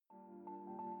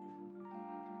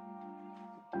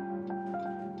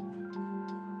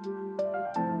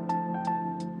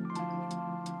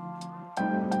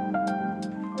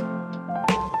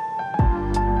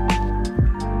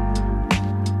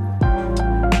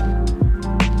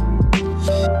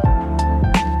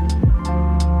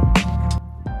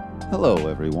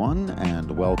everyone,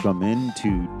 and welcome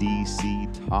into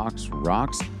DC Talks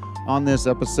Rocks. On this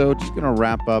episode, just going to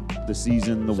wrap up the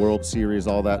season, the World Series,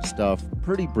 all that stuff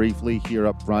pretty briefly here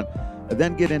up front, and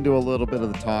then get into a little bit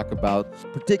of the talk about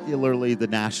particularly the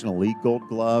National League Gold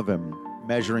Glove and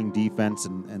measuring defense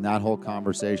and that whole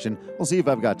conversation. We'll see if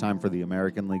I've got time for the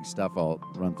American League stuff. I'll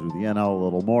run through the NL a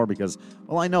little more because,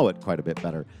 well, I know it quite a bit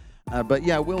better. But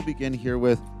yeah, we'll begin here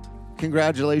with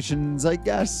congratulations, I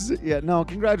guess.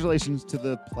 Congratulations to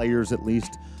the players, at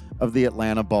least, of the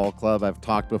Atlanta Ball Club. I've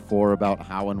talked before about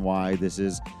how and why this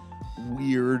is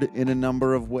weird in a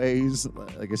number of ways.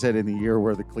 Like I said, in the year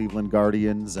where the Cleveland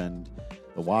Guardians and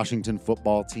the Washington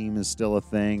football team is still a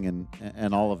thing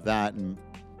and all of that. And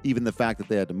even the fact that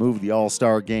they had to move the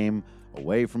All-Star game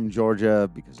away from Georgia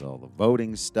because of all the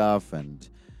voting stuff. And,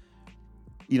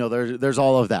 you know, there's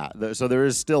all of that. So there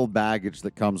is still baggage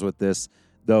that comes with this,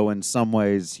 though in some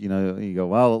ways, you know, you go,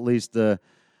 well, at least the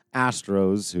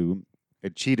Astros, who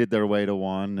had cheated their way to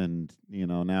one, and, you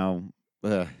know, now,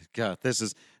 God, this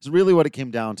is really what it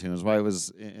came down to. Is why it was,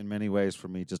 in many ways, for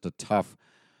me, just a tough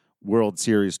World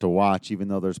Series to watch, even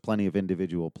though there's plenty of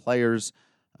individual players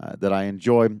that I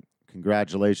enjoy.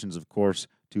 Congratulations, of course,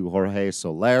 to Jorge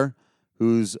Soler,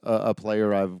 who's a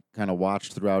player I've kind of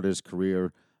watched throughout his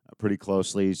career pretty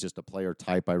closely. He's just a player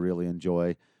type I really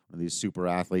enjoy. One of these super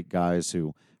athlete guys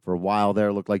who, for a while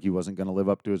there, looked like he wasn't going to live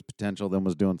up to his potential, then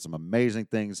was doing some amazing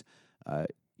things.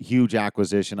 Huge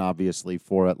acquisition, obviously,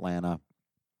 for Atlanta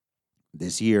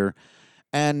this year.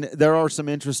 And there are some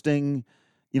interesting,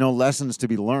 lessons to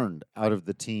be learned out of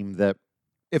the team that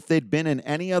if they'd been in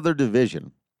any other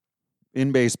division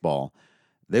in baseball,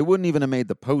 they wouldn't even have made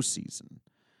the postseason,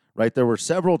 right? There were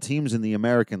several teams in the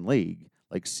American League,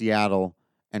 like Seattle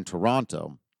and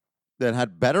Toronto, that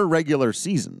had better regular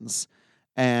seasons.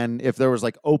 And if there was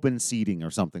like open seeding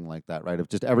or something like that, right? If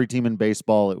just every team in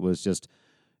baseball, it was just,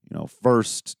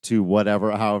 first to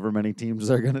however many teams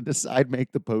are going to decide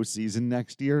make the postseason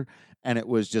next year. And it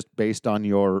was just based on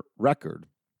your record.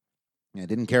 I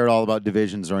didn't care at all about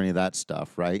divisions or any of that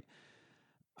stuff, right?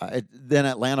 Then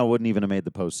Atlanta wouldn't even have made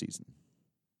the postseason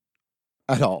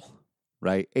at all,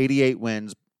 right? 88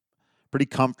 wins, pretty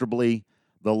comfortably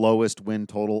the lowest win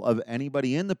total of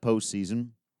anybody in the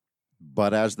postseason.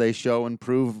 But as they show and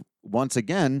prove once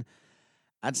again,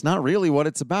 that's not really what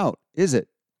it's about, is it?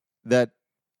 That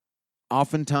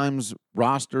oftentimes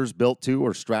rosters built to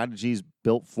or strategies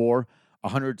built for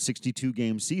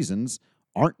 162-game seasons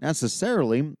aren't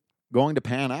necessarily going to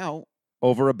pan out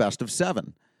over a best of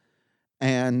 7.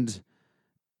 And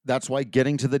that's why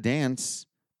getting to the dance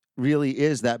really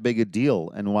is that big a deal,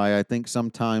 and why I think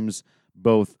sometimes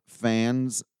both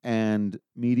fans and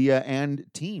media and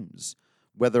teams,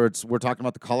 whether we're talking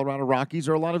about the Colorado Rockies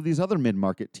or a lot of these other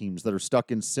mid-market teams that are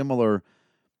stuck in similar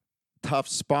tough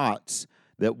spots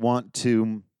that want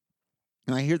to,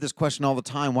 and I hear this question all the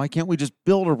time, why can't we just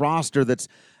build a roster that's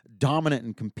dominant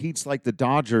and competes like the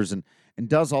Dodgers and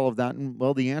does all of that? And,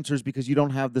 well, the answer is because you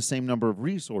don't have the same number of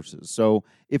resources. So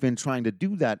if in trying to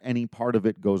do that, any part of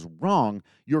it goes wrong,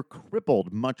 you're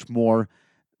crippled much more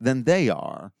than they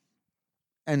are.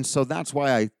 And so that's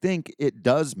why I think it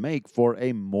does make for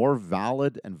a more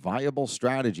valid and viable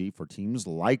strategy for teams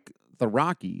like the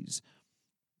Rockies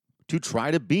to try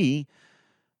to be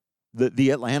the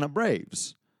Atlanta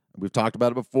Braves. We've talked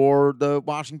about it before, the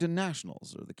Washington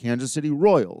Nationals or the Kansas City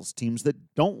Royals, teams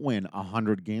that don't win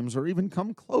 100 games or even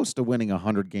come close to winning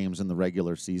 100 games in the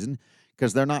regular season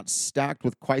because they're not stacked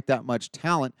with quite that much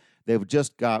talent. They've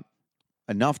just got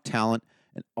enough talent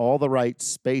in all the right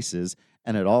spaces,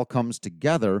 and it all comes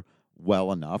together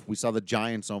well enough. We saw the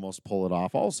Giants almost pull it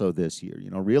off also this year.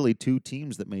 Really two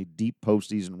teams that made deep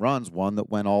postseason runs, one that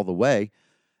went all the way,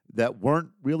 that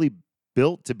weren't really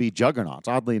built to be juggernauts.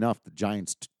 Oddly enough, the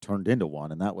Giants turned into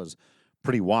one, and that was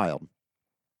pretty wild.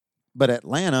 But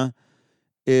Atlanta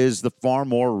is the far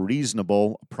more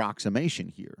reasonable approximation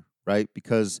here, right?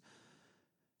 Because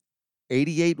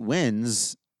 88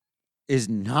 wins is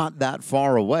not that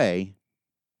far away.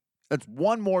 That's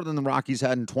one more than the Rockies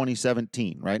had in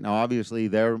 2017, right? Now, obviously,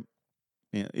 they're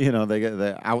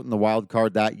out in the wild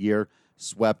card that year,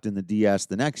 swept in the DS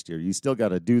the next year. You still got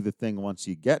to do the thing once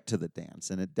you get to the dance,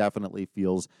 and it definitely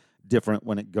feels different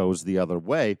when it goes the other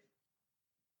way.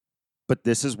 But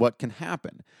this is what can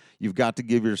happen. You've got to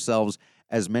give yourselves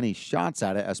as many shots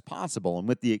at it as possible, and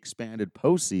with the expanded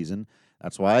postseason,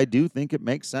 that's why I do think it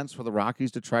makes sense for the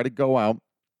Rockies to try to go out.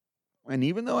 And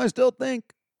even though I still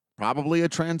think probably a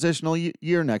transitional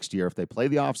year next year, if they play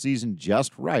the offseason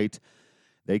just right,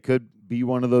 they could be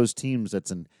one of those teams that's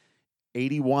an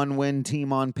 81-win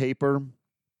team on paper.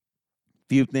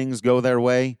 Few things go their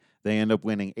way. They end up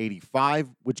winning 85,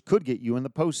 which could get you in the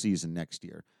postseason next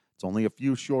year. It's only a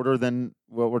few shorter than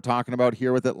what we're talking about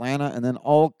here with Atlanta, and then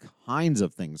all kinds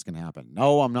of things can happen.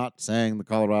 No, I'm not saying the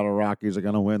Colorado Rockies are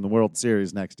going to win the World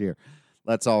Series next year.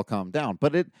 Let's all calm down.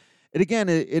 But it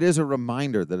is a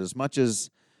reminder that as much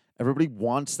as everybody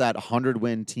wants that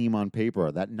 100-win team on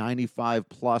paper, that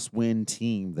 95-plus win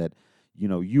team that,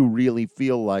 you really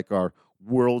feel like are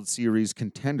World Series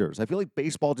contenders, I feel like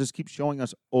baseball just keeps showing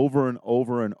us over and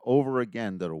over and over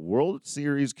again that a World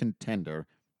Series contender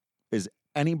is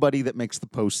anybody that makes the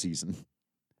postseason.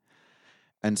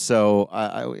 And so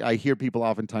I hear people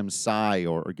oftentimes sigh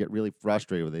or get really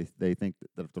frustrated when they think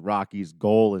that if the Rockies'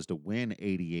 goal is to win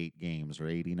 88 games or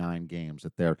 89 games,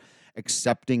 that they're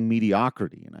accepting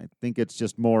mediocrity. And I think it's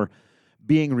just more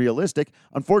being realistic.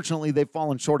 Unfortunately, they've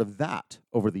fallen short of that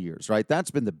over the years, right? That's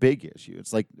been the big issue.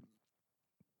 It's like,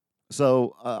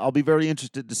 so I'll be very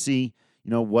interested to see,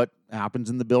 what happens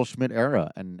in the Bill Schmidt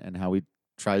era and how he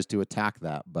tries to attack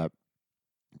that. But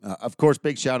of course,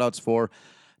 big shout outs for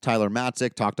Tyler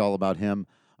Matzek. Talked all about him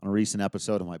on a recent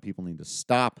episode and why people need to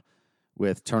stop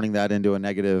with turning that into a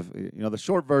negative. The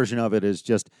short version of it is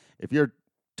just, if you're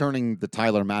turning the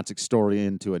Tyler Matzek story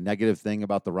into a negative thing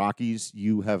about the Rockies,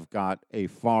 you have got a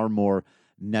far more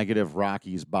negative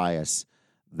Rockies bias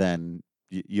than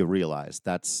you realize.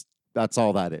 That's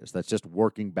all that is. That's just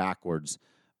working backwards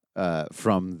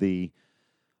from the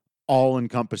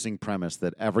all-encompassing premise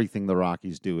that everything the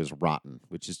Rockies do is rotten,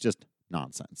 which is just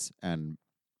nonsense. And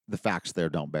the facts there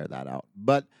don't bear that out.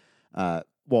 But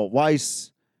Walt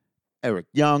Weiss, Eric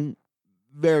Young,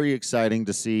 very exciting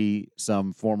to see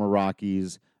some former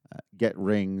Rockies get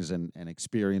rings and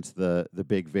experience the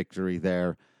big victory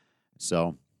there.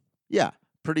 So, yeah,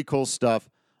 pretty cool stuff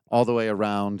all the way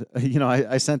around.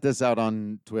 I sent this out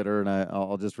on Twitter, and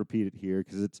I'll just repeat it here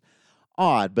because it's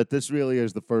odd, but this really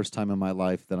is the first time in my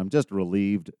life that I'm just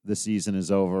relieved the season is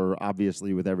over.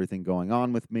 Obviously, with everything going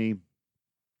on with me,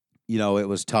 it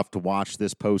was tough to watch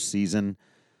this postseason,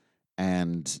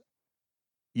 and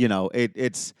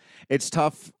it's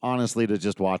tough, honestly, to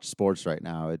just watch sports right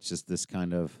now. It's just this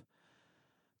kind of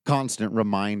constant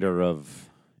reminder of,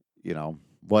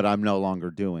 what I'm no longer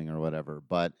doing or whatever.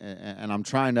 But, and I'm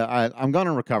trying to, I'm going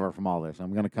to recover from all this.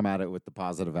 I'm going to come at it with the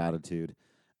positive attitude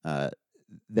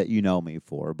that you know me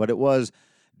for. But it was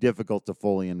difficult to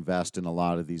fully invest in a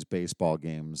lot of these baseball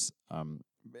games.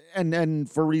 And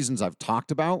for reasons I've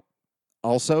talked about,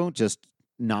 also just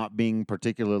not being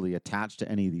particularly attached to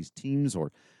any of these teams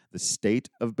or the state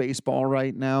of baseball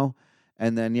right now.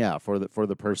 And then, for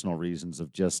the personal reasons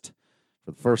of just,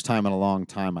 for the first time in a long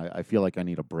time, I feel like I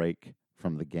need a break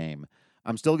from the game.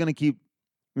 I'm still going to keep,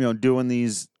 doing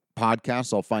these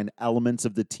podcasts. I'll find elements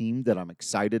of the team that I'm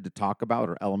excited to talk about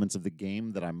or elements of the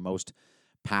game that I'm most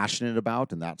passionate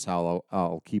about. And that's how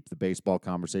I'll keep the baseball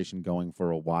conversation going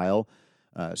for a while.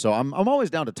 So I'm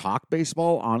always down to talk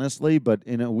baseball, honestly, but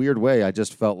in a weird way, I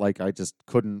just felt like I just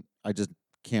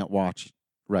can't watch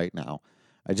right now.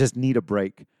 I just need a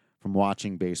break from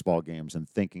watching baseball games and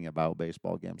thinking about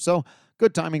baseball games. So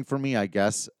good timing for me, I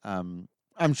guess.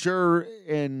 I'm sure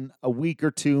in a week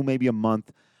or two, maybe a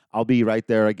month, I'll be right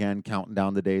there again, counting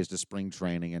down the days to spring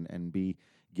training and be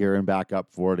gearing back up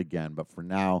for it again. But for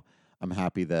now, I'm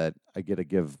happy that I get to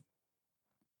give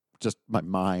just my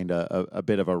mind a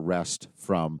bit of a rest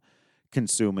from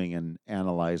consuming and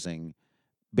analyzing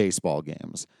baseball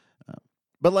games.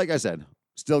 But like I said,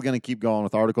 still going to keep going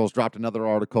with articles. Dropped another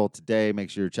article today.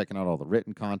 Make sure you're checking out all the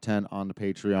written content on the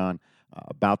Patreon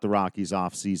about the Rockies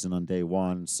off season on day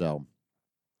one. So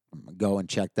go and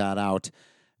check that out.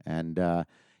 And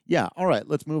all right,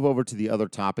 let's move over to the other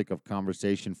topic of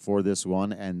conversation for this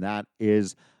one, and that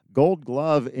is Gold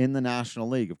Glove in the National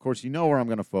League. Of course, you know where I'm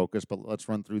going to focus, but let's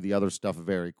run through the other stuff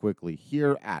very quickly.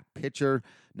 Here at pitcher,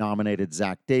 nominated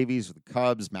Zach Davies for the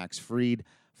Cubs, Max Fried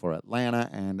for Atlanta,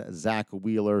 and Zach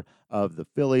Wheeler of the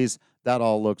Phillies. That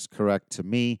all looks correct to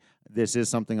me. This is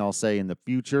something I'll say in the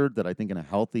future that I think in a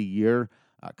healthy year,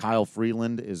 Kyle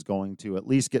Freeland is going to at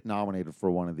least get nominated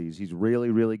for one of these. He's really,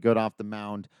 really good off the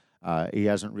mound. He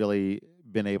hasn't really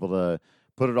been able to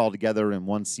put it all together in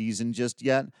one season just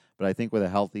yet, but I think with a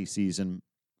healthy season,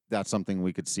 that's something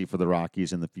we could see for the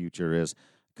Rockies in the future is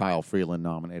Kyle Freeland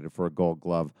nominated for a Gold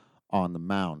Glove on the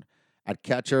mound. At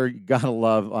catcher, you got to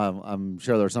love, I'm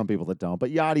sure there are some people that don't,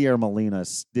 but Yadier Molina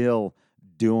still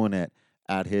doing it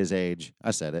at his age.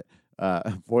 I said it,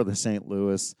 for the St.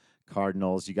 Louis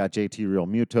Cardinals. You got JT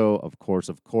Realmuto, of course,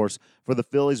 for the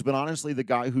Phillies, but honestly, the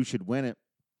guy who should win it,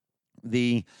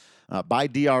 by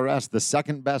DRS, the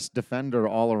second best defender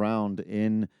all around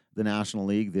in the National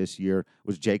League this year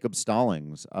was Jacob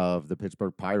Stallings of the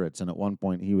Pittsburgh Pirates. And at one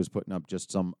point, he was putting up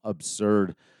just some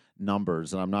absurd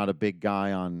numbers. And I'm not a big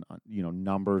guy on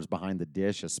numbers behind the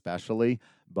dish, especially,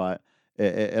 but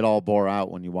it all bore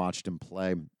out when you watched him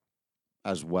play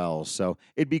as well. So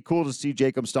it'd be cool to see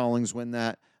Jacob Stallings win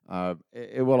that.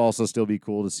 It would also still be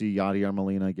cool to see Yadier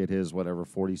Molina get his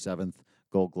 47th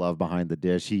Gold Glove behind the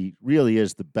dish. He really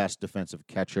is the best defensive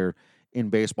catcher in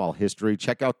baseball history.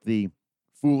 Check out the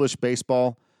Foolish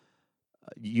Baseball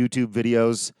YouTube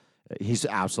videos. He's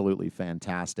absolutely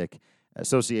fantastic,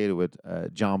 associated with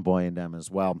John Boy and them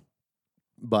as well.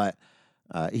 But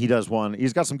he does one.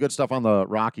 He's got some good stuff on the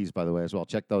Rockies, by the way, as well.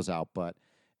 Check those out. But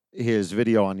his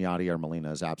video on Yadier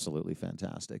Molina is absolutely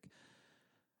fantastic.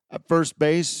 At first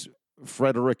base,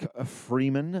 Frederick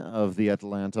Freeman of the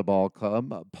Atlanta Ball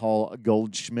Club, Paul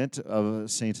Goldschmidt of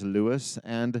St. Louis,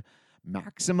 and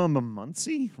Maximum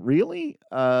Muncy? Really?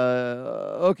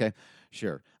 Okay,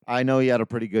 sure. I know he had a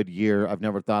pretty good year. I've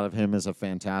never thought of him as a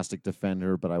fantastic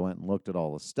defender, but I went and looked at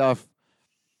all the stuff.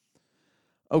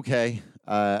 Okay.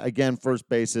 Again, first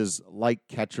base is like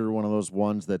catcher, one of those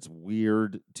ones that's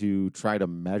weird to try to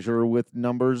measure with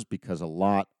numbers because a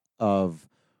lot of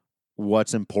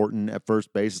what's important at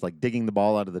first base is like digging the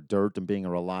ball out of the dirt and being a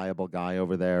reliable guy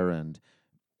over there. And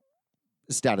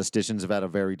statisticians have had a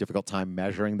very difficult time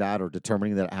measuring that or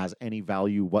determining that it has any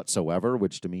value whatsoever,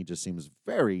 which to me just seems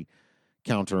very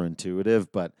counterintuitive.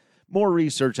 But more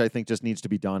research, I think, just needs to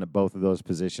be done at both of those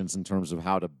positions in terms of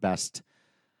how to best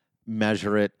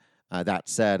measure it. That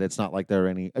said, it's not like there are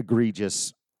any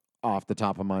egregious, off the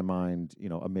top of my mind,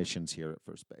 omissions here at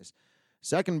first base.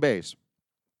 Second base,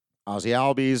 Ozzie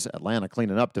Albies, Atlanta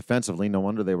cleaning up defensively. No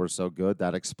wonder they were so good.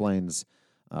 That explains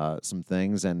some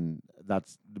things, and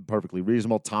that's perfectly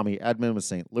reasonable. Tommy Edman with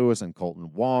St. Louis and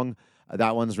Colton Wong.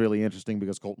 That one's really interesting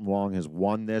because Colton Wong has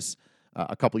won this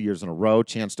a couple years in a row,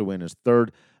 chance to win his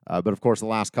third. But, of course, the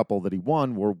last couple that he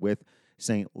won were with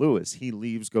St. Louis. He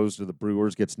leaves, goes to the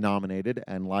Brewers, gets nominated,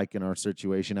 and like in our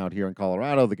situation out here in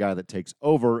Colorado, the guy that takes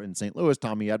over in St. Louis,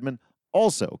 Tommy Edman,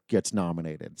 also gets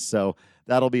nominated. So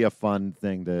that'll be a fun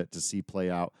thing to see play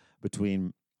out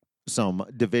between some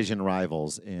division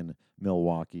rivals in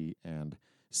Milwaukee and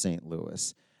St.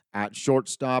 Louis. At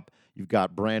shortstop, you've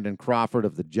got Brandon Crawford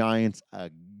of the Giants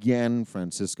again,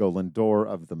 Francisco Lindor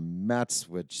of the Mets,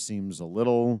 which seems a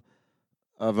little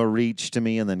of a reach to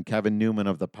me, and then Kevin Newman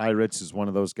of the Pirates is one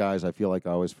of those guys I feel like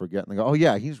I always forget. And they go, oh,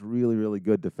 yeah, he's really, really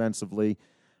good defensively.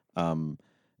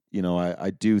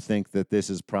 I do think that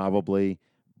this is probably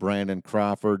Brandon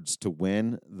Crawford's to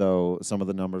win, though some of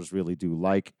the numbers really do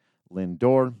like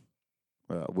Lindor.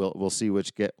 We'll see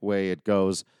which way it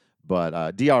goes,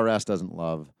 but DRS doesn't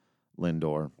love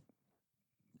Lindor.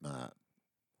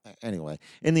 Anyway,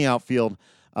 in the outfield,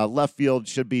 left field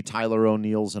should be Tyler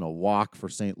O'Neill's in a walk for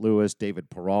St. Louis. David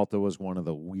Peralta was one of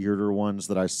the weirder ones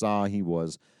that I saw. He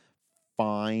was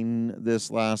fine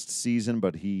this last season,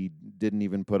 but he didn't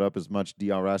even put up as much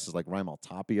DRS as like Raimel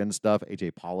Tapia and stuff.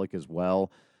 AJ Pollock as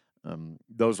well.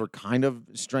 Those were kind of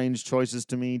strange choices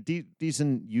to me.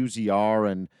 Decent UZR,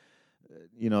 and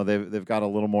they've got a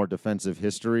little more defensive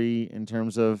history in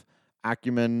terms of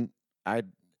acumen. I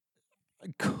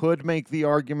could make the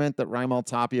argument that Raimel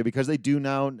Tapia, because they do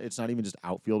now, it's not even just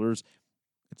outfielders,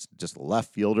 it's just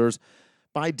left fielders.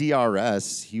 By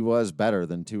DRS, he was better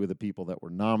than two of the people that were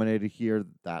nominated here.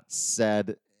 That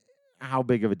said, how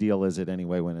big of a deal is it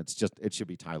anyway when it should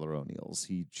be Tyler O'Neill's?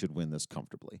 He should win this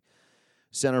comfortably.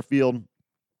 Center field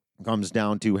comes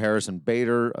down to Harrison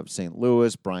Bader of St.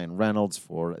 Louis, Brian Reynolds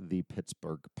for the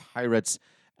Pittsburgh Pirates,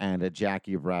 and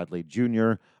Jackie Bradley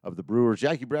Jr. of the Brewers.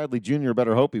 Jackie Bradley Jr.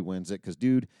 better hope he wins it because,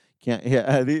 dude, can't.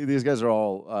 Yeah, these guys are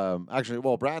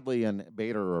all Bradley and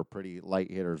Bader are pretty light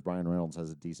hitters. Brian Reynolds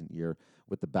has a decent year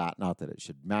with the bat. Not that it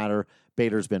should matter.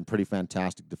 Bader's been pretty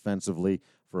fantastic defensively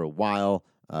for a while.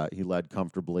 He led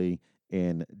comfortably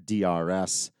in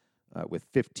DRS with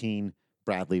 15.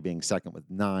 Bradley being second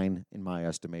with 9. In my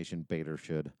estimation, Bader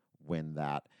should win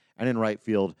that. And in right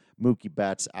field, Mookie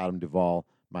Betts, Adam Duvall,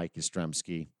 Mike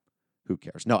Yastrzemski. Who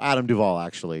cares? No, Adam Duvall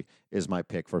actually is my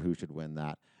pick for who should win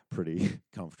that pretty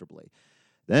comfortably.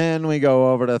 Then we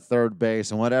go over to third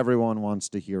base and what everyone wants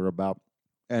to hear about.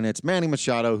 And it's Manny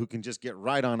Machado, who can just get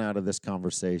right on out of this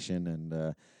conversation.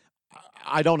 And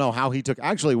I don't know how he took.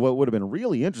 Actually, what would have been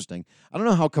really interesting, I don't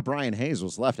know how Ke'Bryan Hayes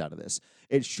was left out of this.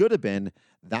 It should have been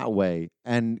that way.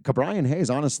 And Ke'Bryan Hayes,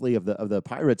 honestly, of the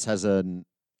Pirates, has an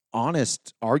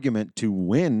honest argument to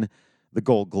win the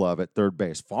Gold Glove at third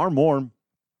base. Far more,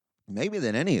 maybe,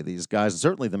 than any of these guys,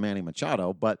 certainly the Manny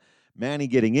Machado. But Manny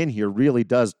getting in here really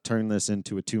does turn this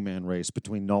into a two-man race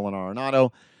between Nolan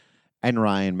Arenado and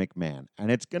Ryan McMahon.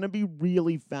 And it's going to be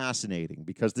really fascinating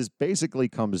because this basically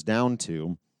comes down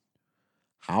to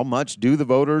how much do the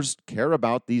voters care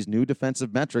about these new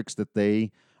defensive metrics that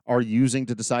they are using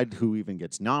to decide who even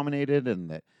gets nominated, and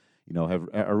that, you know,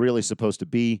 are really supposed to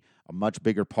be a much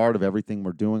bigger part of everything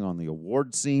we're doing on the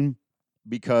award scene.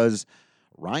 Because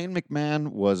Ryan McMahon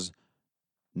was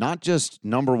not just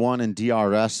number one in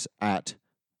DRS at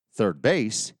third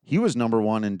base, he was number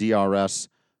one in DRS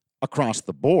across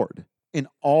the board in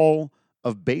all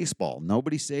of baseball.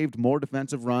 Nobody saved more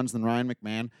defensive runs than Ryan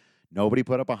McMahon. Nobody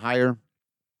put up a higher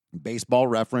Baseball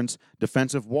Reference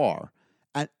defensive WAR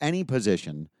at any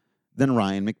position than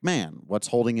Ryan McMahon. What's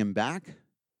holding him back?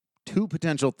 Two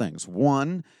potential things.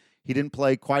 One, he didn't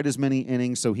play quite as many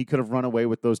innings, so he could have run away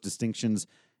with those distinctions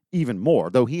even more,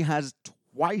 though he has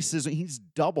he's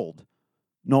doubled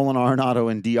Nolan Arenado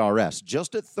in DRS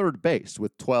just at third base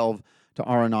with 12 to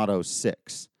Arenado's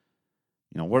 6.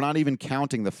 You know, we're not even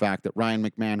counting the fact that Ryan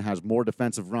McMahon has more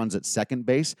defensive runs at second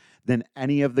base than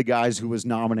any of the guys who was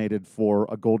nominated for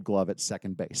a Gold Glove at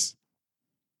second base.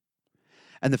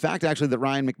 And the fact actually that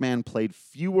Ryan McMahon played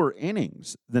fewer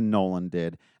innings than Nolan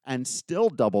did and still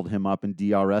doubled him up in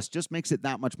DRS just makes it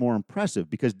that much more impressive,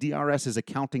 because DRS is a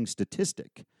counting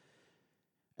statistic.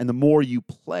 And the more you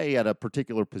play at a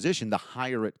particular position, the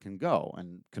higher it can go.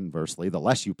 And conversely, the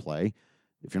less you play,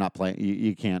 if you're not playing,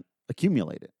 you can't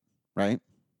accumulate it, right?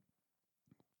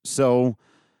 So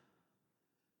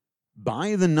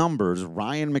by the numbers,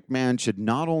 Ryan McMahon should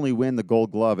not only win the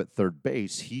Gold Glove at third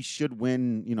base, he should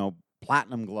win, you know,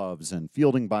 Platinum Gloves and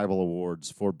Fielding Bible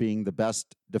Awards for being the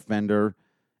best defender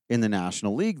in the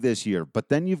National League this year. But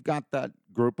then you've got that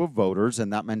group of voters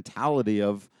and that mentality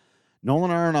of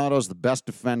Nolan Arenado's the best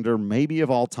defender maybe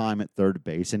of all time at third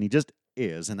base, and he just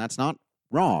is, and that's not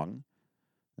wrong.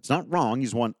 It's not wrong.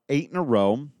 He's won 8 in a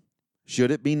row. Should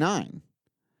it be 9?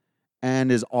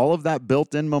 And is all of that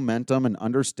built-in momentum and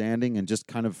understanding and just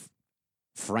kind of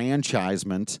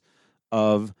franchisement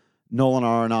of Nolan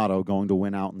Arenado going to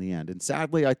win out in the end? And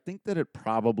sadly, I think that it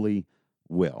probably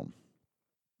will.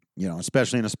 You know,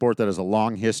 especially in a sport that has a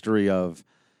long history of,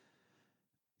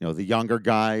 you know, the younger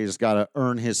guy's got to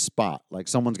earn his spot. Like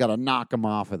someone's got to knock him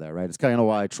off of there, right? It's kind of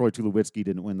why Troy Tulowitzki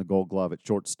didn't win the Gold Glove at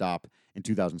shortstop in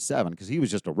 2007, because he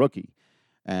was just a rookie.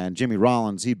 And Jimmy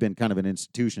Rollins, he'd been kind of an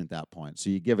institution at that point. So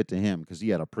you give it to him because he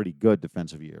had a pretty good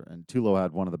defensive year. And Tulo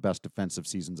had one of the best defensive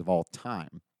seasons of all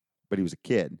time, but he was a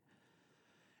kid.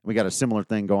 We got a similar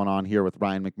thing going on here with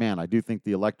Ryan McMahon. I do think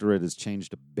the electorate has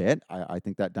changed a bit. I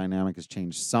think that dynamic has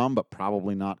changed some, but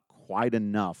probably not quite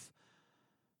enough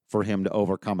for him to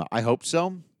overcome it. I hope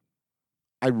so.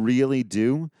 I really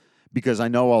do, because I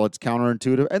know while it's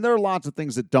counterintuitive, and there are lots of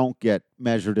things that don't get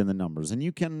measured in the numbers. And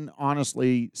you can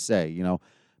honestly say, you know,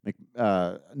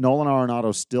 Nolan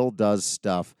Arenado still does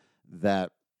stuff that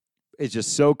is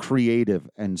just so creative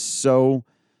and so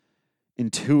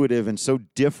intuitive and so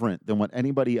different than what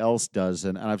anybody else does.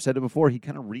 And I've said it before, he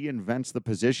kind of reinvents the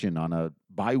position on a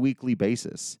bi-weekly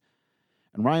basis.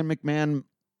 And Ryan McMahon,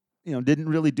 you know, didn't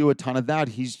really do a ton of that.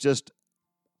 He's just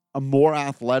a more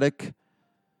athletic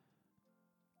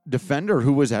defender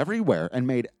who was everywhere and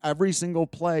made every single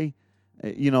play.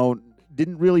 You know,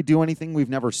 didn't really do anything we've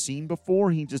never seen before.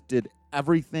 He just did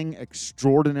everything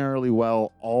extraordinarily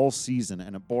well all season,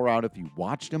 and it bore out if you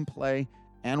watched him play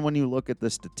and when you look at the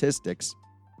statistics.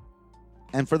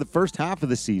 And for the first half of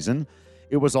the season,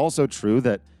 it was also true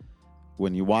that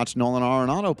when you watched Nolan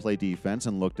Arenado play defense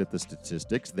and looked at the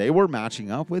statistics they were matching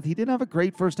up with, he didn't have a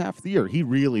great first half of the year. He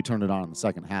really turned it on in the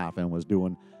second half and was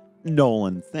doing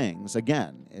Nolan things.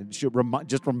 Again, it should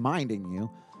just reminding you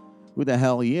who the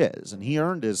hell he is. And he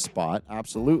earned his spot,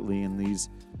 absolutely, in these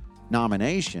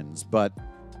nominations. But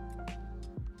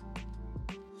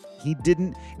he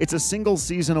didn't. It's a single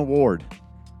season award.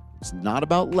 It's not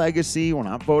about legacy. We're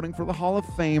not voting for the Hall of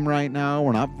Fame right now.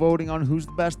 We're not voting on who's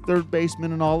the best third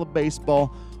baseman in all of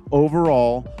baseball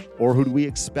overall, or who do we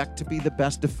expect to be the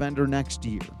best defender next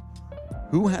year.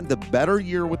 Who had the better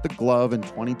year with the glove in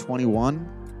 2021?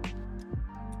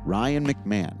 Ryan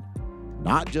McMahon.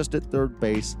 Not just at third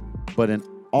base, but in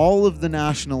all of the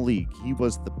National League. He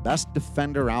was the best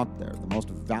defender out there, the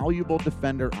most valuable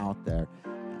defender out there.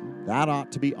 And that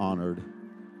ought to be honored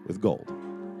with gold.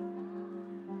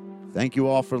 Thank you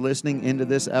all for listening into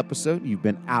this episode. You've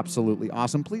been absolutely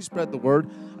awesome. Please spread the word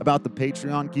about the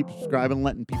Patreon. Keep subscribing,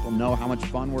 letting people know how much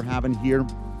fun we're having here,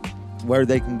 where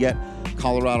they can get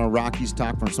Colorado Rockies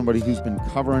talk from somebody who's been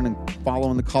covering and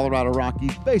following the Colorado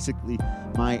Rockies basically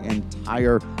my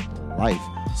entire life.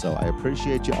 So I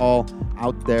appreciate you all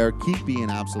out there. Keep being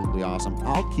absolutely awesome.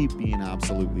 I'll keep being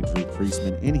absolutely Drew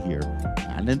Priestman in here.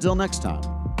 And until next time,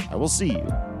 I will see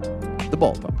you the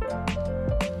ballpark.